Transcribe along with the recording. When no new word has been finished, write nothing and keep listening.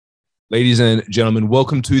Ladies and gentlemen,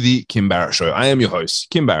 welcome to the Kim Barrett Show. I am your host,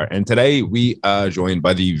 Kim Barrett, and today we are joined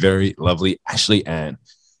by the very lovely Ashley Ann.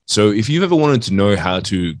 So if you've ever wanted to know how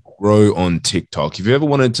to grow on TikTok, if you ever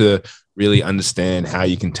wanted to really understand how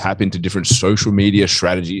you can tap into different social media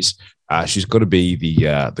strategies, she's got to be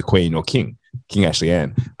the queen or king Ashley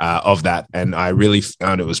Ann of that. And I really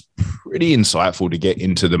found it was pretty insightful to get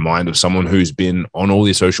into the mind of someone who's been on all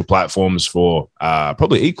these social platforms for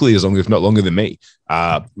probably equally as long, if not longer than me,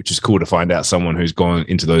 which is cool to find out someone who's gone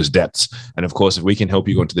into those depths. And of course, if we can help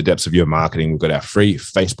you go into the depths of your marketing, we've got our free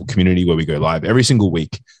Facebook community where we go live every single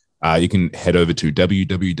week. You can head over to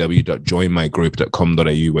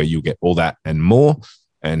www.joinmygroup.com.au where you'll get all that and more.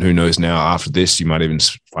 And who knows now, after this, you might even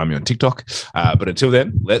find me on TikTok. But until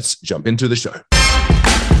then, let's jump into the show.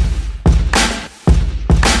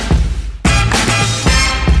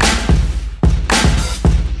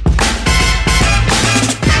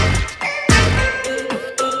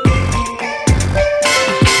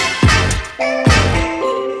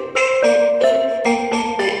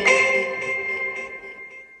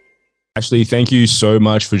 Ashley, thank you so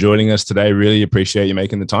much for joining us today. Really appreciate you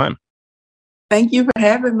making the time. Thank you for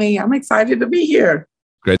having me. I'm excited to be here.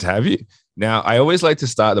 Great to have you. Now, I always like to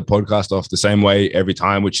start the podcast off the same way every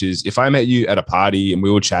time, which is if I met you at a party and we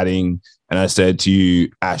were chatting and I said to you,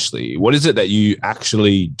 Ashley, what is it that you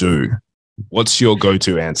actually do? What's your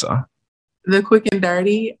go-to answer? The quick and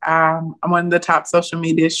dirty. I'm one of the top social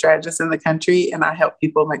media strategists in the country, and I help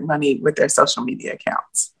people make money with their social media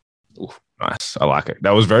accounts. Ooh, nice. I like it.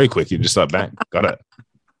 That was very quick. You just thought, bang, got it.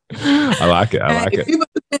 I like it. I like it.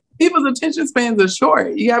 People's attention spans are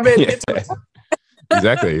short. You got to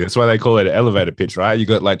Exactly. That's why they call it an elevator pitch, right? You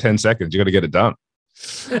got like 10 seconds. You got to get it done.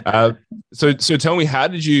 So tell me, how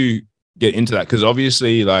did you get into that? Because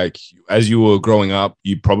obviously, like as you were growing up,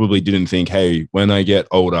 you probably didn't think, hey, when I get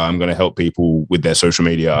older, I'm going to help people with their social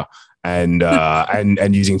media and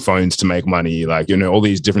using phones to make money. Like, you know, all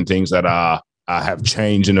these different things that have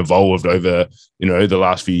changed and evolved over, you know, the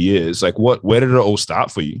last few years. Like where did it all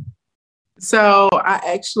start for you? So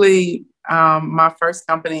I actually, my first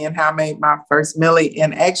company and how I made my first milli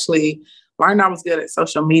and actually learned I was good at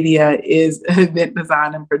social media is an event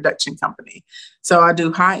design and production company. So I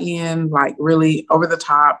do high end, like really over the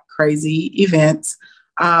top, crazy events.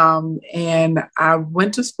 And I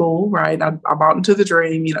went to school, right? I bought into the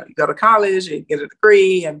dream, you know, you go to college, you get a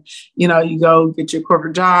degree and, you know, you go get your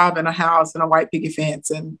corporate job and a house and a white picket fence.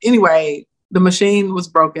 And anyway, the machine was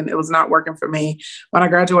broken. It was not working for me. When I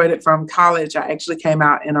graduated from college, I actually came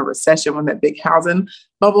out in a recession when that big housing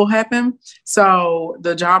bubble happened. So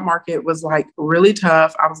the job market was like really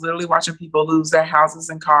tough. I was literally watching people lose their houses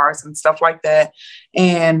and cars and stuff like that.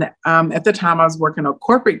 And at the time I was working a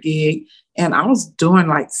corporate gig and I was doing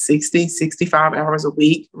like 60, 65 hours a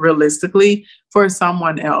week realistically for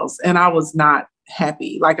someone else. And I was not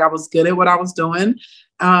happy. Like I was good at what I was doing.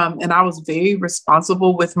 And I was very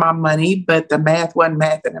responsible with my money, but the math wasn't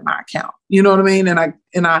mathing in my account. You know what I mean? And I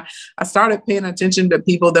started paying attention to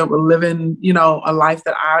people that were living, you know, a life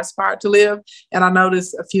that I aspired to live. And I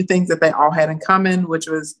noticed a few things that they all had in common, which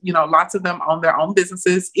was, you know, lots of them own their own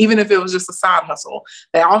businesses, even if it was just a side hustle.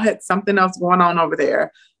 They all had something else going on over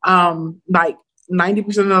there. Like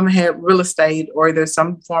 90% of them had real estate or there's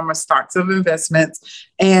some form of stocks of investments.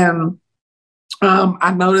 And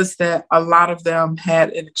I noticed that a lot of them had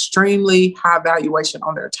an extremely high valuation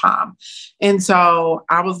on their time. And so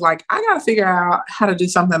I was like, I got to figure out how to do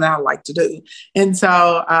something that I like to do. And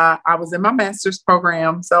so I was in my master's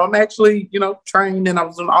program. So I'm actually, you know, trained and I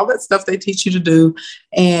was doing all that stuff they teach you to do.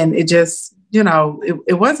 And it just, you know,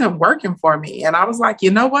 it wasn't working for me. And I was like, you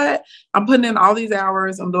know what? I'm putting in all these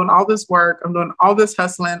hours. I'm doing all this work. I'm doing all this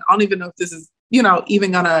hustling. I don't even know if this is, you know,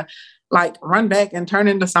 even going to like run back and turn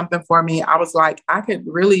into something for me. I was like, I could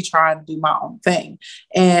really try and do my own thing.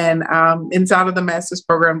 And inside of the master's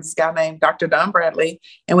program, this guy named Dr. Don Bradley,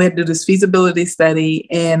 and we had to do this feasibility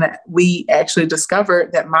study. And we actually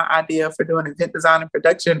discovered that my idea for doing event design and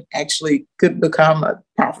production actually could become a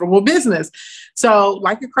profitable business. So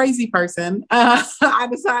like a crazy person, I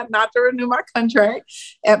decided not to renew my contract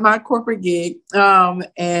at my corporate gig.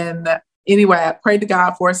 And anyway, I prayed to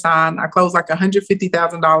God for a sign. I closed like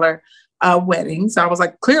 $150,000 wedding. So I was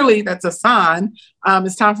like, clearly that's a sign.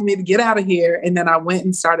 It's time for me to get out of here. And then I went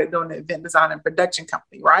and started doing the event design and production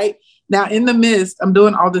company, right? Now, in the midst, I'm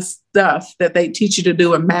doing all this stuff that they teach you to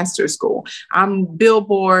do in master school. I'm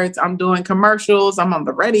billboards, I'm doing commercials, I'm on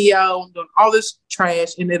the radio, I'm doing all this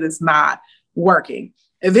trash, and it is not working.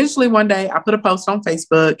 Eventually, one day, I put a post on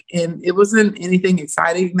Facebook, and it wasn't anything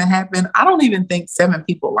exciting that happened. I don't even think 7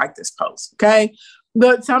 people liked this post, okay?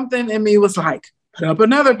 But something in me was like, put up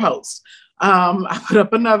another post. I put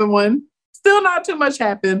up another one. Still not too much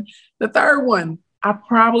happened. The third one, I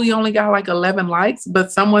probably only got like 11 likes,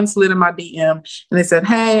 but someone slid in my DM and they said,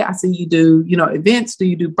 hey, I see you do, events. Do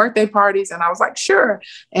you do birthday parties? And I was like, sure.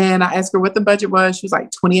 And I asked her what the budget was. She was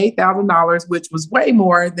like $28,000, which was way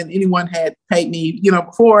more than anyone had paid me,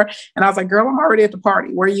 before. And I was like, girl, I'm already at the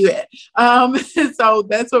party. Where are you at? So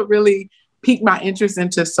that's what really piqued my interest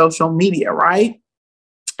into social media, right?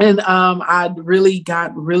 And I really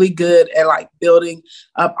got really good at like building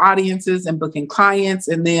up audiences and booking clients.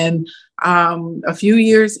 And then a few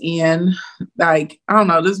years in, like, I don't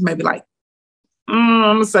know, this is maybe like,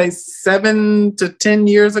 I'm going to say 7 to 10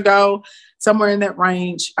 years ago, somewhere in that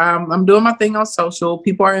range. I'm doing my thing on social.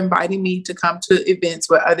 People are inviting me to come to events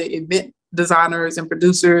with other event designers and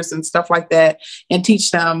producers and stuff like that, and teach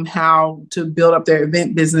them how to build up their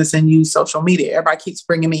event business and use social media. Everybody keeps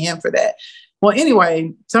bringing me in for that. Well,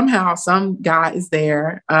 anyway, somehow some guy is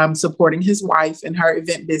there supporting his wife in her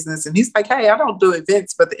event business. And he's like, hey, I don't do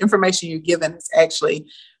events, but the information you're giving is actually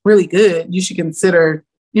really good. You should consider,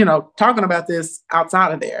 talking about this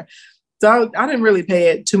outside of there. So I didn't really pay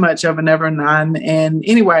it too much of a never none. And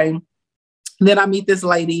anyway, then I meet this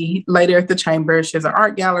lady later at the chamber. She has an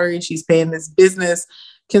art gallery. She's paying this business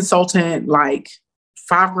consultant like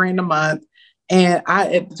 $5,000 a month. And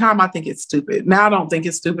at the time, I think it's stupid. Now I don't think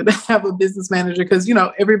it's stupid to have a business manager because,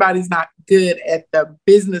 everybody's not good at the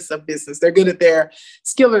business of business. They're good at their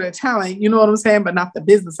skill or their talent, you know what I'm saying, but not the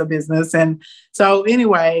business of business. And so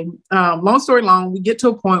anyway, long story long, we get to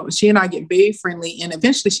a point where she and I get very friendly. And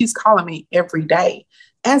eventually she's calling me every day,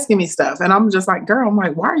 asking me stuff. And I'm just like, girl, I'm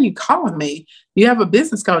like, why are you calling me? You have a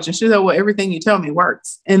business coach. And she said, well, everything you tell me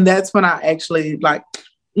works. And that's when I actually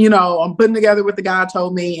I'm putting together what the guy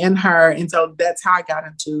told me and her. And so that's how I got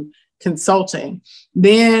into consulting.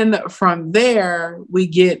 Then from there, we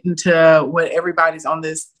get into what everybody's on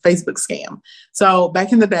this Facebook scam. So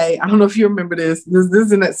back in the day, I don't know if you remember this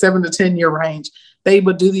is in that 7 to 10 year range. They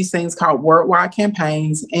would do these things called worldwide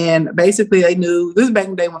campaigns. And basically they knew this is back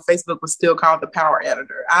in the day when Facebook was still called the Power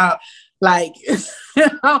Editor. I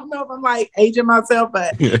don't know if I'm like aging myself,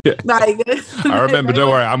 but like I remember.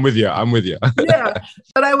 Don't worry, I'm with you. Yeah,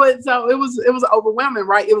 but it was overwhelming,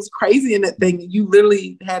 right? It was crazy in that thing. You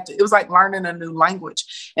literally had to. It was like learning a new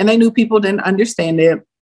language, and they knew people didn't understand it.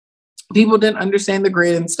 People didn't understand the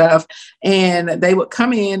grid and stuff, and they would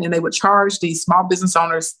come in and they would charge these small business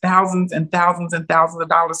owners thousands and thousands and thousands of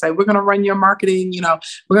dollars. Say, we're going to run your marketing.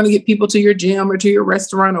 We're going to get people to your gym or to your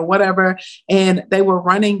restaurant or whatever. And they were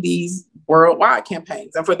running these worldwide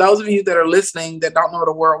campaigns. And for those of you that are listening that don't know what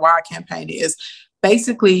a worldwide campaign is,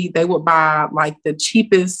 basically they would buy like the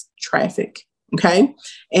cheapest traffic. Okay.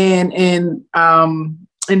 And in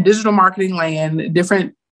digital marketing land,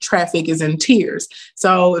 different traffic is in tiers.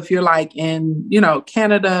 So if you're like in,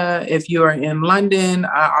 Canada, if you're in London,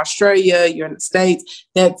 Australia, you're in the States,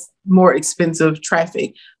 that's more expensive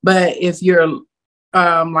traffic. But if you're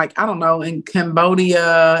like, I don't know, in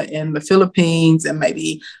Cambodia, in the Philippines, and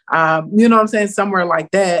maybe, somewhere like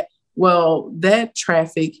that, well, that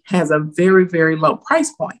traffic has a very, very low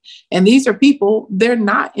price point. And these are people, they're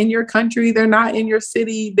not in your country. They're not in your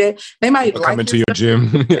city. They might come into your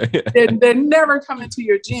gym. they're never coming to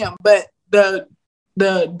your gym, but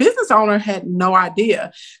the business owner had no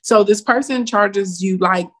idea. So this person charges you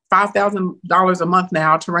like $5,000 a month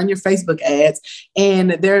now to run your Facebook ads.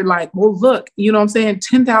 And they're like, well, look,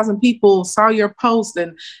 10,000 people saw your post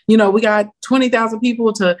and, we got 20,000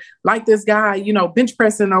 people to like this guy, bench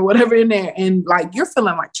pressing or whatever in there. And like, you're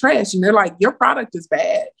feeling like trash. And they're like, your product is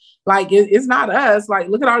bad. Like, it's not us. Like,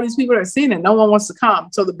 look at all these people that are seeing it. No one wants to come.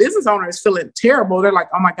 So the business owner is feeling terrible. They're like,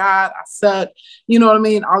 oh my God, I suck. You know what I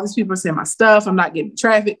mean? All these people are seeing my stuff. I'm not getting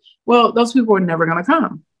traffic. Well, those people are never going to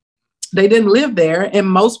come. They didn't live there. And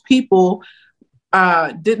most people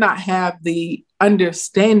did not have the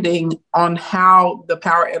understanding on how the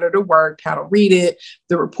Power Editor worked, how to read it,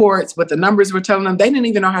 the reports, what the numbers were telling them. They didn't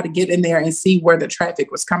even know how to get in there and see where the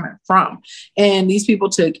traffic was coming from. And these people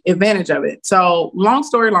took advantage of it. So long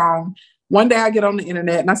story long, one day I get on the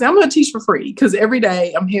internet and I say, I'm going to teach for free because every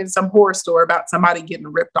day I'm hearing some horror story about somebody getting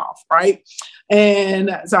ripped off, right?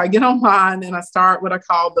 And so I get online and I start what I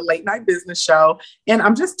call the late night business show. And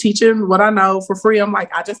I'm just teaching what I know for free. I'm like,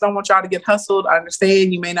 I just don't want y'all to get hustled. I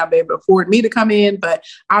understand you may not be able to afford me to come in, but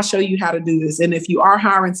I'll show you how to do this. And if you are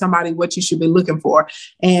hiring somebody, what you should be looking for.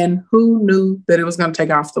 And who knew that it was going to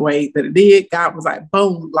take off the way that it did? God was like,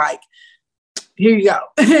 boom, like, here you go.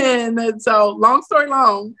 And so long story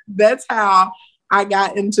long, that's how I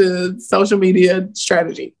got into social media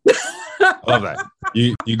strategy. I love that.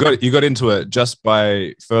 You got into it just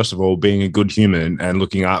by, first of all, being a good human and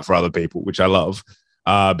looking out for other people, which I love.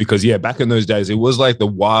 Because yeah, back in those days, it was like the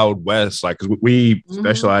Wild West. Like, 'cause we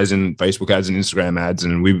specialize in Facebook ads and Instagram ads,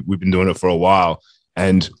 and we've been doing it for a while.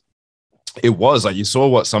 And it was like you saw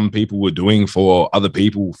what some people were doing for other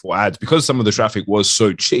people for ads, because some of the traffic was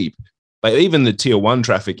so cheap. Like even the tier one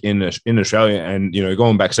traffic in Australia, and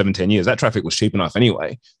going back 7-10 years, that traffic was cheap enough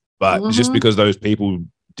anyway. But it's just because those people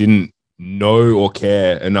didn't know or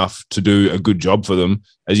care enough to do a good job for them,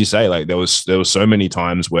 as you say, like there was so many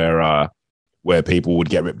times where people would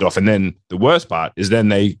get ripped off. And then the worst part is then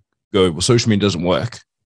they go, well, social media doesn't work.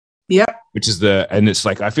 Yep. Which is and it's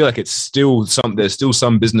like, I feel like there's still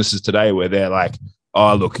some businesses today where they're like,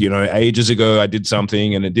 oh, look, ages ago I did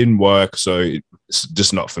something and it didn't work, so it's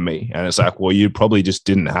just not for me. And it's like, well, you probably just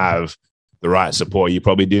didn't have the right support. You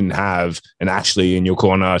probably didn't have an Ashley in your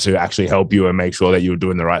corner to actually help you and make sure that you were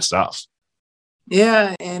doing the right stuff.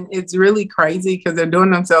 Yeah, and it's really crazy because they're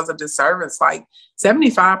doing themselves a disservice. Like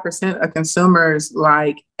 75% of consumers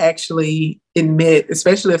actually admit,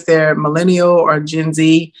 especially if they're millennial or Gen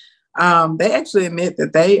Z, they actually admit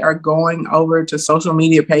that they are going over to social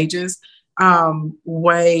media pages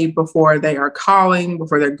way before they are calling,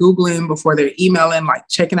 before they're Googling, before they're emailing, like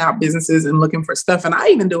checking out businesses and looking for stuff. And I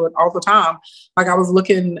even do it all the time. Like I was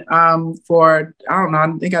looking for, I don't know,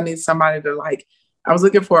 I think I need somebody to I was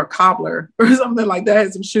looking for a cobbler or something like that. I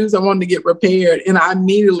had some shoes I wanted to get repaired. And I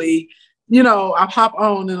immediately, I hop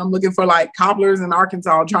on and I'm looking for cobblers in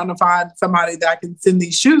Arkansas, trying to find somebody that I can send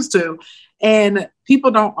these shoes to. And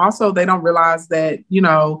people don't realize that,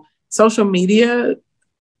 social media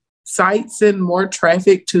sites send more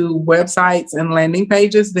traffic to websites and landing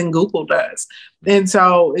pages than Google does. And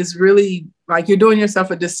so it's really you're doing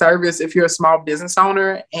yourself a disservice if you're a small business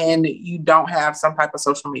owner and you don't have some type of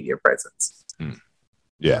social media presence.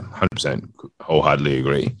 Yeah, 100%. Wholeheartedly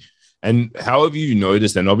agree. And how have you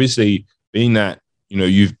noticed, and obviously being that,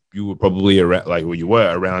 you were probably around, you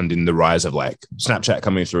were around in the rise of Snapchat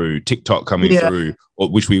coming through, TikTok coming through,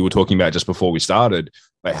 which we were talking about just before we started.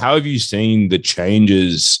 How have you seen the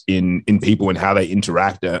changes in people and how they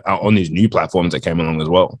interact on these new platforms that came along as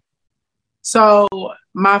well? So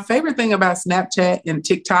my favorite thing about Snapchat and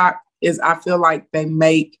TikTok is I feel like they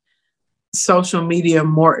make social media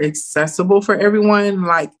more accessible for everyone.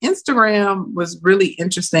 Instagram was really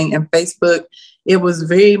interesting, and Facebook, it was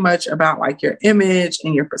very much about your image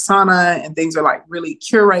and your persona, and things are really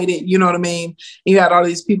curated. You know what I mean? You had all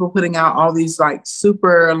these people putting out all these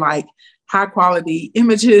super high quality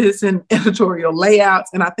images and editorial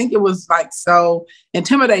layouts. And I think it was so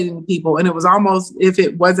intimidating to people. And it was almost, if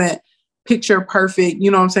it wasn't picture perfect,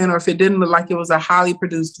 you know what I'm saying? Or if it didn't look like it was a highly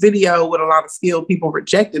produced video with a lot of skill, people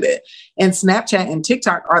rejected it. And Snapchat and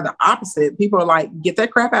TikTok are the opposite. People are get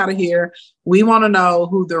that crap out of here. We want to know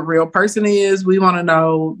who the real person is. We want to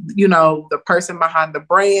know, the person behind the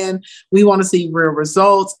brand. We want to see real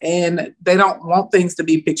results. And they don't want things to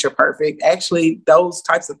be picture perfect. Actually, those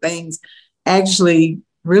types of things actually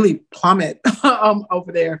really plummet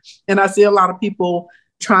over there. And I see a lot of people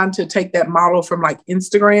trying to take that model from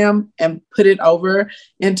Instagram and put it over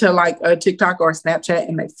into a TikTok or a Snapchat,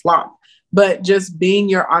 and they flop. But just being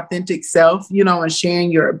your authentic self, and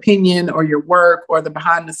sharing your opinion or your work or the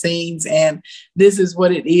behind the scenes, and this is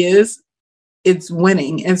what it is, it's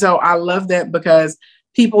winning. And so I love that, because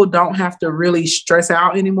people don't have to really stress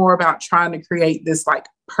out anymore about trying to create this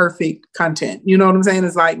perfect content. You know what I'm saying?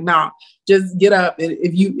 It's nah, just get up.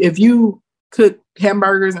 If you cook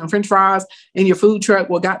hamburgers and French fries in your food truck,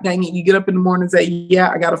 well, god dang it, you get up in the morning and say, yeah,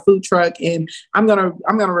 I got a food truck and I'm gonna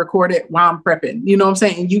record it while I'm prepping. You know what I'm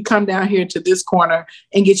saying? And you come down here to this corner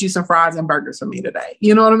and get you some fries and burgers for me today.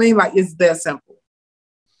 You know what I mean? It's that simple.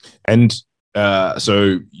 And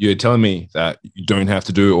so you're telling me that you don't have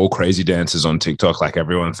to do all crazy dances on TikTok like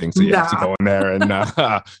everyone thinks that you have to go in there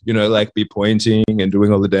and be pointing and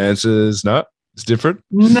doing all the dances. No? It's different?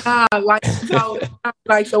 Nah,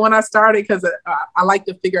 so when I started, because I like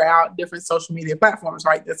to figure out different social media platforms,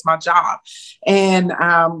 right? That's my job. And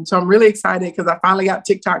so I'm really excited because I finally got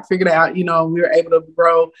TikTok figured out. We were able to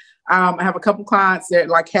grow. I have a couple clients that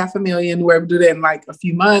 500,000. We're able to do that in a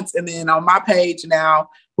few months. And then on my page now,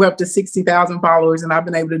 we're up to 60,000 followers, and I've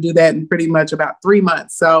been able to do that in pretty much about 3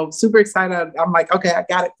 months. So super excited. I'm okay, I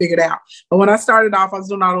got it figured out. But when I started off, I was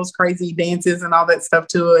doing all those crazy dances and all that stuff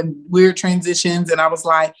too, and weird transitions. And I was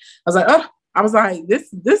like,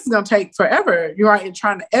 this is going to take forever. You're right. And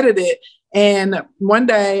trying to edit it. And one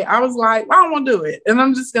day I was like, I don't want to do it. And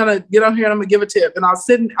I'm just going to get on here and I'm going to give a tip. And I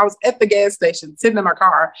was at the gas station, sitting in my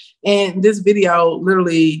car. And this video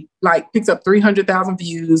literally picks up 300,000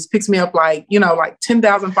 views, picks me up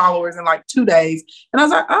 10,000 followers in 2 days. And I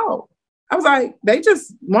was like, oh, I was like, they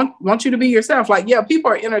just want you to be yourself. Like, yeah, people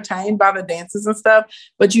are entertained by the dances and stuff,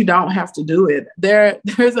 but you don't have to do it.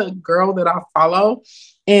 There's a girl that I follow,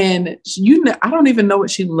 and I don't even know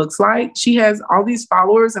what she looks like. She has all these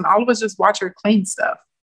followers, and all of us just watch her clean stuff.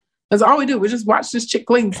 That's all we do. We just watch this chick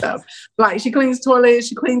clean stuff. Like, she cleans toilets,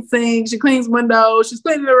 she cleans sinks, she cleans windows, she's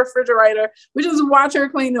cleaning the refrigerator. We just watch her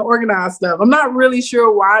clean and organize stuff. I'm not really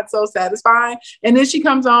sure why it's so satisfying. And then she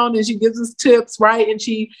comes on and she gives us tips, right? And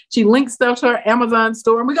she links stuff to her Amazon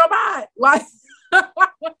store, and we go buy it. Like,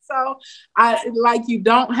 so you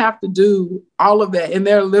don't have to do all of that. And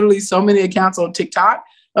there are literally so many accounts on TikTok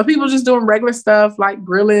of people just doing regular stuff like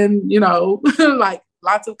grilling, like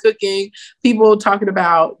lots of cooking, people talking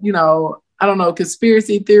about, I don't know,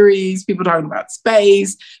 conspiracy theories, people talking about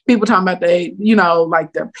space, people talking about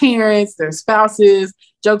like their parents, their spouses,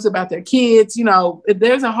 jokes about their kids.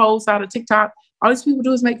 There's a whole side of TikTok. All these people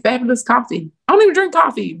do is make fabulous coffee. I don't even drink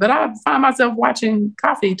coffee, but I find myself watching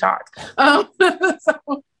coffee talk.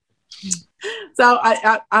 So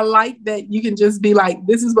I like that you can just be like,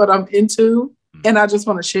 this is what I'm into, and I just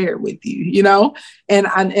want to share it with you,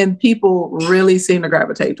 and people really seem to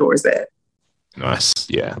gravitate towards that. Nice.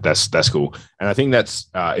 Yeah, that's cool. And I think that's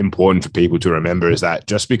important for people to remember, is that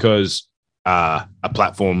just because a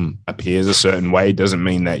platform appears a certain way doesn't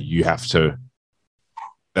mean that you have to,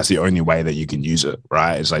 that's the only way that you can use it,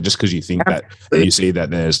 right? It's like, just because you think that you see that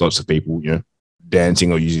there's lots of people,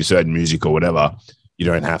 dancing or using certain music or whatever, you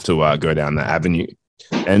don't have to go down that avenue.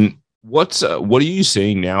 And what are you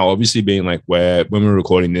seeing now? Obviously, being like when we're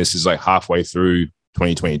recording this is like halfway through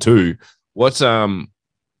 2022. What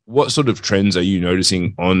sort of trends are you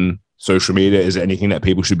noticing on social media? Is there anything that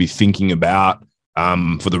people should be thinking about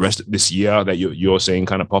for the rest of this year that you're seeing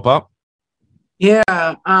kind of pop up? Yeah,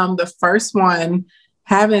 the first one,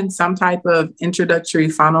 having some type of introductory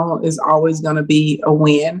funnel is always going to be a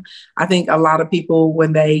win. I think a lot of people,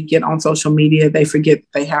 when they get on social media, they forget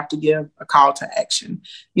they have to give a call to action.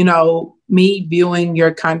 Me viewing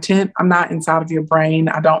your content, I'm not inside of your brain.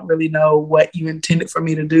 I don't really know what you intended for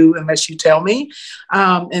me to do unless you tell me.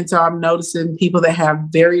 And so I'm noticing people that have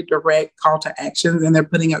very direct call to actions, and they're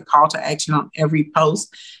putting a call to action on every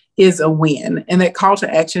post, is a win. And that call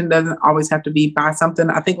to action doesn't always have to be buy something.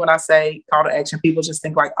 I think when I say call to action, people just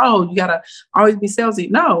think like, oh, you got to always be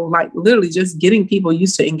salesy. No, like literally just getting people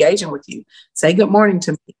used to engaging with you. Say good morning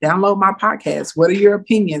to me, download my podcast. What are your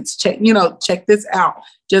opinions? Check this out.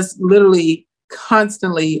 Just literally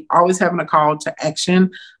constantly always having a call to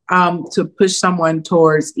action to push someone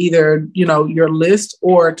towards either, your list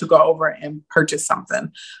or to go over and purchase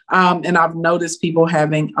something. And I've noticed people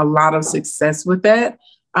having a lot of success with that.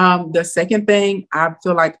 The second thing, I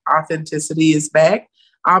feel like authenticity is back.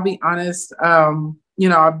 I'll be honest.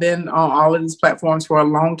 I've been on all of these platforms for a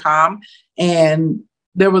long time, and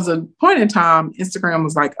there was a point in time Instagram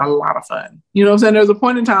was like a lot of fun. You know what I'm saying? There was a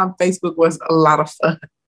point in time Facebook was a lot of fun.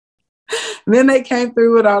 And then they came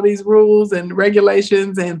through with all these rules and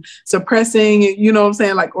regulations and suppressing,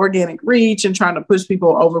 like organic reach and trying to push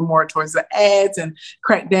people over more towards the ads and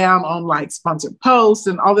crack down on like sponsored posts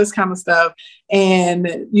and all this kind of stuff.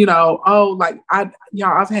 And,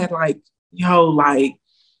 I've had I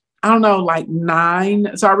don't know, like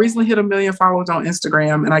 9. So I recently hit 1 million followers on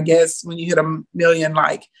Instagram. And I guess when you hit 1 million,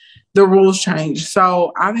 like the rules change.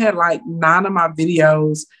 So I've had like 9 of my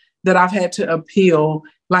videos that I've had to appeal,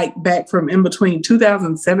 like back from in between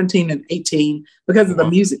 2017 and 18 because of the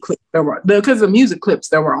music clips that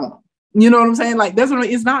were on. You know what I'm saying? Like,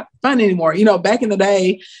 it's not fun anymore. Back in the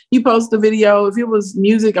day, you post a video, if it was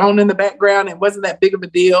music on in the background, it wasn't that big of a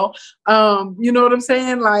deal. You know what I'm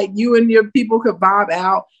saying? Like, you and your people could vibe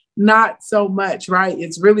out. Not so much, right?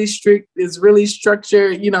 It's really strict. It's really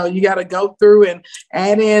structured. You got to go through and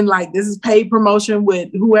add in like, this is paid promotion with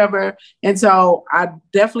whoever. And so I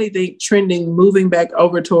definitely think trending, moving back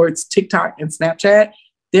over towards TikTok and Snapchat,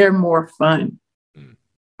 they're more fun.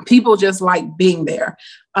 People just like being there.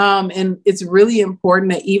 And it's really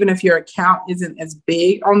important that even if your account isn't as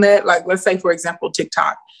big on that, like let's say, for example,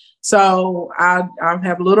 TikTok. So I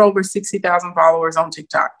have a little over 60,000 followers on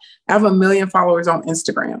TikTok. I have 1 million followers on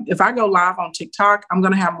Instagram. If I go live on TikTok, I'm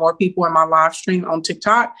going to have more people in my live stream on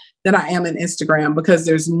TikTok than I am in Instagram because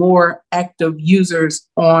there's more active users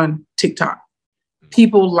on TikTok.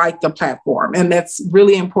 People like the platform, and that's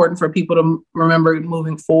really important for people to remember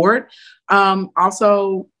moving forward.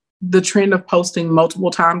 Also, the trend of posting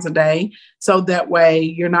multiple times a day. So that way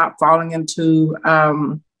you're not falling into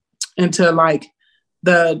like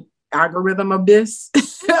the algorithm abyss,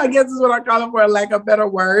 I guess is what I call it for lack of better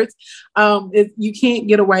words. You can't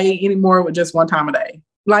get away anymore with just one time a day.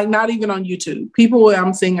 Like not even on YouTube. People,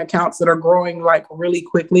 I'm seeing accounts that are growing like really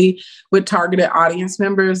quickly with targeted audience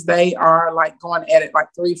members. They are like going at it like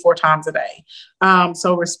 3-4 times a day.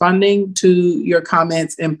 So responding to your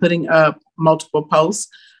comments and putting up multiple posts.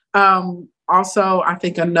 Also, I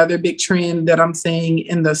think another big trend that I'm seeing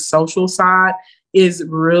in the social side is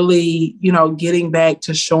really, getting back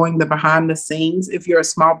to showing the behind the scenes. If you're a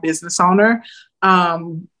small business owner,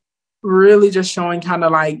 really just showing kind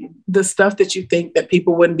of like the stuff that you think that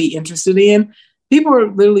people wouldn't be interested in. People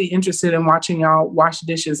are literally interested in watching y'all wash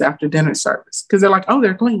dishes after dinner service because they're like, oh,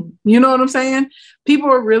 they're clean. You know what I'm saying? People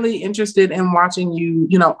are really interested in watching you,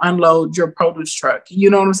 unload your produce truck. You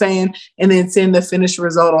know what I'm saying? And then send the finished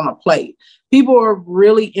result on a plate. People are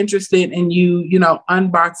really interested in you,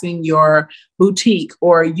 unboxing your boutique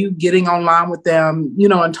or you getting online with them,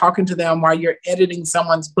 and talking to them while you're editing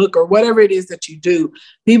someone's book or whatever it is that you do.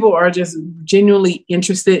 People are just genuinely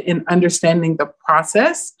interested in understanding the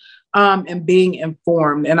process and being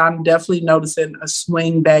informed. And I'm definitely noticing a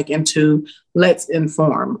swing back into let's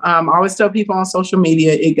inform. I always tell people on social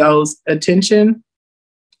media, it goes attention,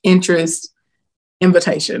 interest,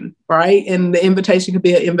 invitation, right? And the invitation could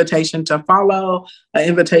be an invitation to follow, an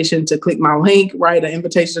invitation to click my link, right? An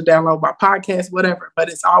invitation to download my podcast, whatever. But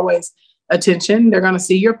it's always attention. They're going to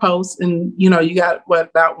see your post and, you got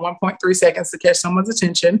about 1.3 seconds to catch someone's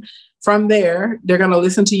attention. From there, they're going to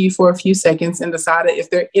listen to you for a few seconds and decide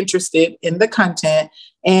if they're interested in the content.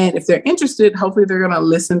 And if they're interested, hopefully they're going to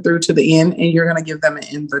listen through to the end and you're going to give them an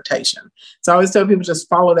invitation. So I always tell people just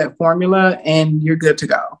follow that formula and you're good to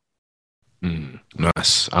go.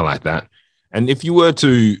 Nice. I like that. And if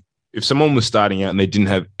someone was starting out and they didn't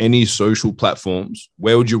have any social platforms,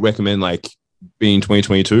 where would you recommend, like being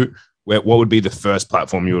 2022, what would be the first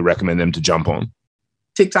platform you would recommend them to jump on?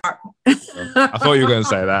 TikTok. I thought you were going to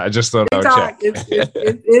say that. I just thought TikTok, I would check.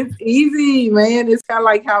 It's easy, man. It's kind of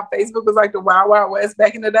like how Facebook was like the Wild Wild West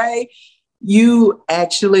back in the day. You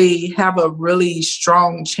actually have a really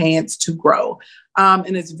strong chance to grow.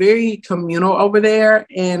 And it's very communal over there.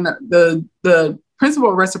 And the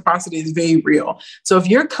principle of reciprocity is very real. So if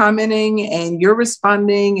you're commenting and you're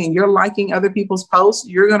responding and you're liking other people's posts,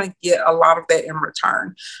 you're going to get a lot of that in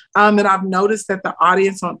return. And I've noticed that the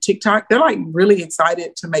audience on TikTok, they're like really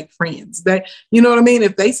excited to make friends. You know what I mean?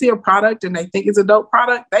 If they see a product and they think it's a dope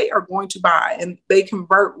product, they are going to buy and they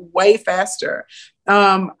convert way faster.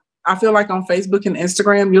 I feel like on Facebook and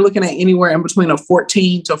Instagram, you're looking at anywhere in between a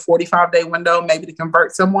 14 to 45 day window, maybe to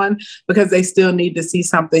convert someone because they still need to see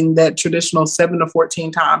something that traditional 7 to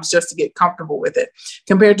 14 times just to get comfortable with it.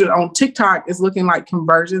 Compared to on TikTok, it's looking like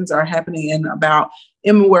conversions are happening in about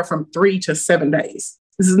anywhere from 3 to 7 days.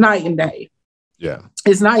 This is night and day. Yeah.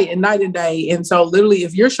 It's night and day. And so literally,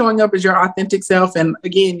 if you're showing up as your authentic self, and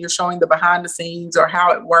again, you're showing the behind the scenes or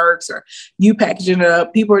how it works, or you packaging it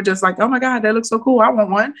up, people are just like, oh my God, that looks so cool. I want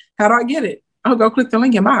one. How do I get it? Oh, go click the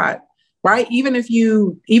link and buy it. Right. Even if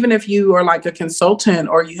you are like a consultant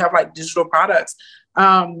or you have like digital products,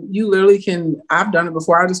 you literally I've done it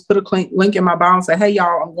before. I just put a link in my bio and say, hey,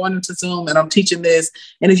 y'all, I'm going into Zoom and I'm teaching this.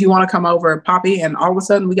 And if you want to come over, pop in. All of a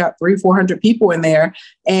sudden we got 300-400 people in there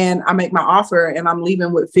and I make my offer and I'm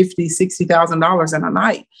leaving with $50,000-$60,000 in a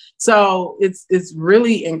night. So it's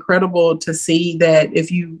really incredible to see that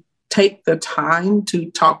if you take the time to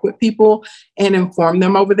talk with people and inform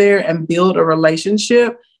them over there and build a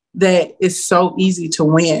relationship, that is so easy to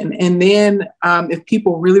win. And then if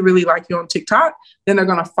people really, really like you on TikTok, then they're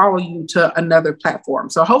going to follow you to another platform.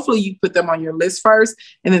 So hopefully you put them on your list first.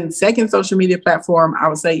 And then the second social media platform, I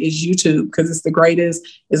would say, is YouTube, because it's the greatest,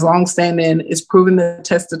 it's longstanding, it's proven the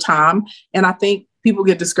test of time. And I think people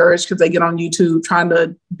get discouraged because they get on YouTube trying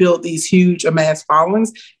to build these huge amassed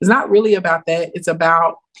followings. It's not really about that. It's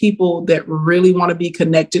about people that really want to be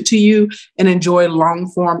connected to you and enjoy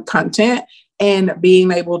long form content, and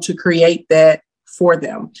being able to create that for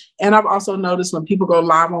them. And I've also noticed when people go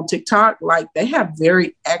live on TikTok, like they have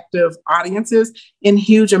very active audiences and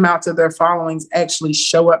huge amounts of their followings actually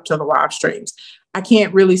show up to the live streams. I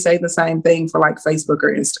can't really say the same thing for like Facebook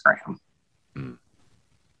or Instagram.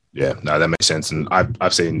 Yeah, no, that makes sense. And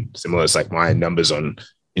I've seen similar. It's like my numbers on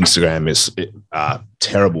Instagram is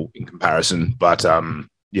terrible in comparison, but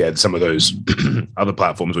yeah, some of those other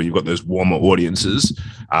platforms where you've got those warmer audiences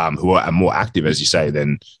who are more active, as you say,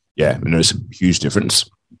 then yeah, I notice a huge difference.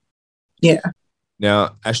 Yeah.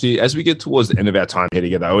 Now, Ashley, as we get towards the end of our time here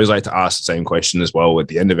together, I always like to ask the same question as well at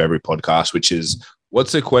the end of every podcast, which is,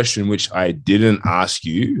 what's a question which I didn't ask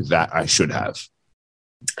you that I should have?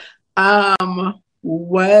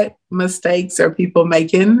 What mistakes are people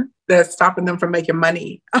making that's stopping them from making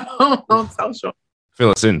money on social?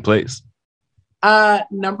 Fill us in, please.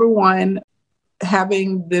 Number one,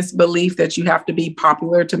 having this belief that you have to be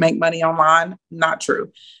popular to make money online, not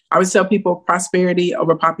true. I always tell people prosperity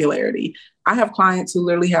over popularity. I have clients who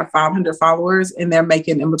literally have 500 followers and they're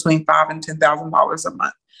making in between $5,000 and $10,000 a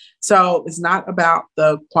month. So it's not about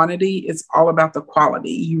the quantity, it's all about the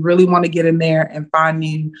quality. You really want to get in there and find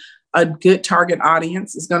you a good target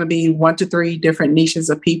audience. It's going to be 1 to 3 different niches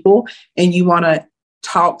of people, and you want to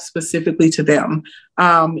talk specifically to them.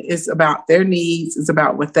 It's about their needs. It's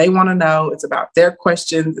about what they want to know. It's about their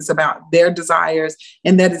questions. It's about their desires.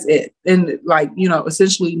 And that is it. And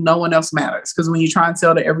essentially no one else matters, because when you try and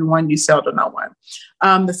sell to everyone, you sell to no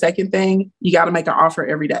one. The second thing, you got to make an offer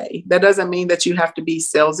every day. That doesn't mean that you have to be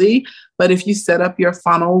salesy, but if you set up your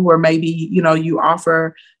funnel where maybe, you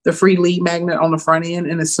offer the free lead magnet on the front end,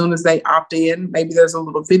 and as soon as they opt in, maybe there's a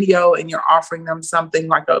little video and you're offering them something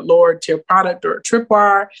like a lower tier product or a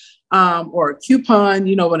tripwire, or a coupon,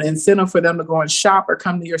 an incentive for them to go and shop or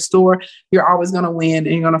come to your store, you're always going to win,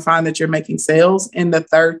 and you're going to find that you're making sales. And the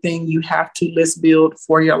third thing, you have to list build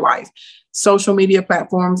for your life. Social media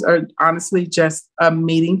platforms are honestly just a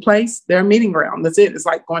meeting place. They're a meeting ground. That's it. It's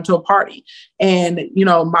like going to a party. And,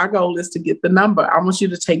 my goal is to get the number. I want you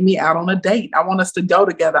to take me out on a date. I want us to go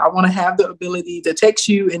together. I want to have the ability to text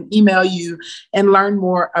you and email you and learn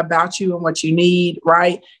more about you and what you need,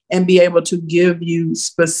 right? And be able to give you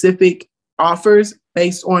specific offers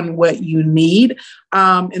based on what you need.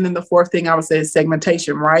 And then the fourth thing I would say is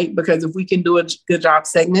segmentation, right? Because if we can do a good job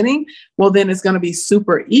segmenting, well, then it's going to be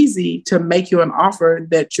super easy to make you an offer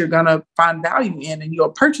that you're going to find value in, and you'll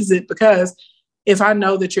purchase it. Because if I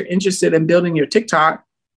know that you're interested in building your TikTok,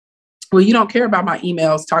 well, you don't care about my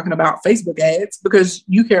emails talking about Facebook ads because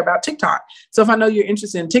you care about TikTok. So if I know you're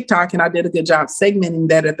interested in TikTok and I did a good job segmenting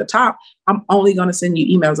that at the top, I'm only going to send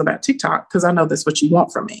you emails about TikTok because I know that's what you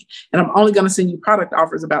want from me. And I'm only going to send you product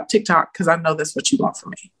offers about TikTok because I know that's what you want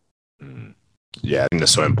from me. Yeah, I think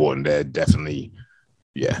that's so important. They're definitely,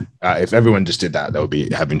 if everyone just did that, they would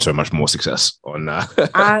be having so much more success on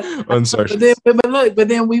on social. But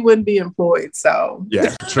then we wouldn't be employed. So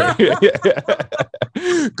yeah, true.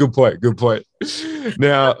 Good point.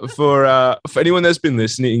 Now, for anyone that's been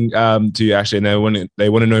listening to you, Ashley, and they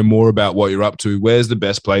want to know more about what you're up to, where's the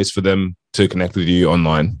best place for them to connect with you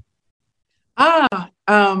online?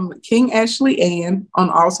 King Ashley Ann on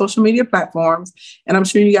all social media platforms. And I'm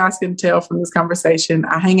sure you guys can tell from this conversation,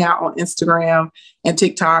 I hang out on Instagram and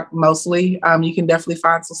TikTok mostly. You can definitely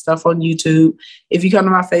find some stuff on YouTube. If you come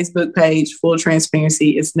to my Facebook page, full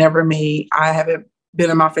transparency, it's never me. I haven't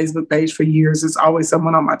been on my Facebook page for years. It's always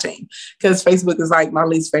someone on my team, because Facebook is like my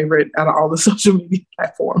least favorite out of all the social media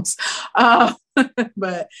platforms.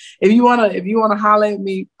 But if you want to holler at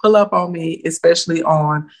me, pull up on me, especially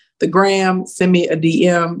on the gram, send me a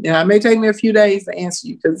DM. And it may take me a few days to answer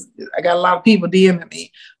you because I got a lot of people DMing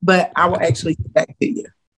me, but I will actually get back to you.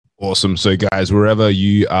 Awesome. So guys, wherever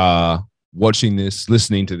you are watching this,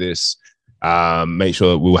 listening to this, make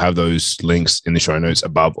sure that we'll have those links in the show notes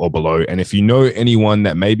above or below. And if you know anyone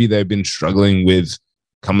that maybe they've been struggling with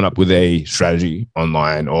coming up with a strategy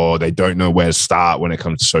online, or they don't know where to start when it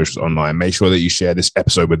comes to socials online, make sure that you share this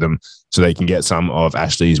episode with them so they can get some of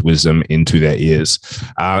Ashley's wisdom into their ears.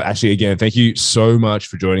 Ashley, again, thank you so much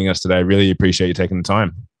for joining us today. I really appreciate you taking the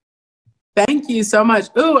time. Thank you so much.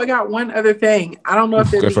 Oh, I got one other thing. I don't know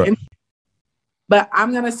if it'll be but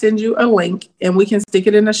I'm going to send you a link and we can stick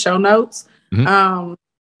it in the show notes.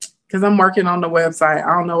 Because I'm working on the website.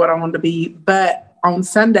 I don't know what I want to be, but on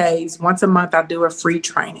Sundays, once a month, I do a free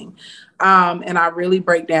training. And I really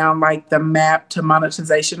break down like the map to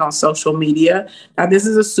monetization on social media. Now, this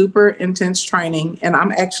is a super intense training, and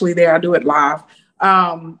I'm actually there. I do it live.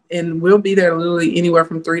 And we'll be there literally anywhere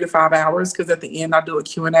from 3 to 5 hours, because at the end I do a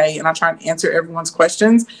Q&A and I try and answer everyone's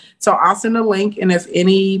questions. So I'll send a link. And if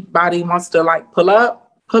anybody wants to like pull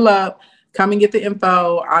up, come and get the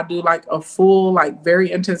info. I do like a full, like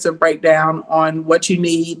very intensive breakdown on what you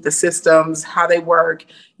need, the systems, how they work,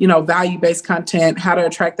 value-based content, how to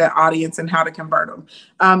attract that audience and how to convert them.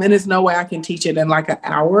 And there's no way I can teach it in like an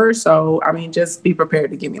hour. So, just be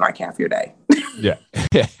prepared to give me like half your day. Yeah.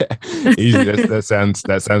 Easy. That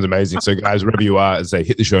sounds amazing. So guys, wherever you are, as they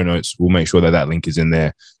hit the show notes, we'll make sure that link is in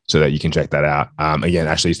there so that you can check that out. Again,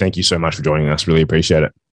 Ashley, thank you so much for joining us. Really appreciate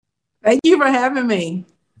it. Thank you for having me.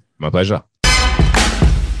 My pleasure.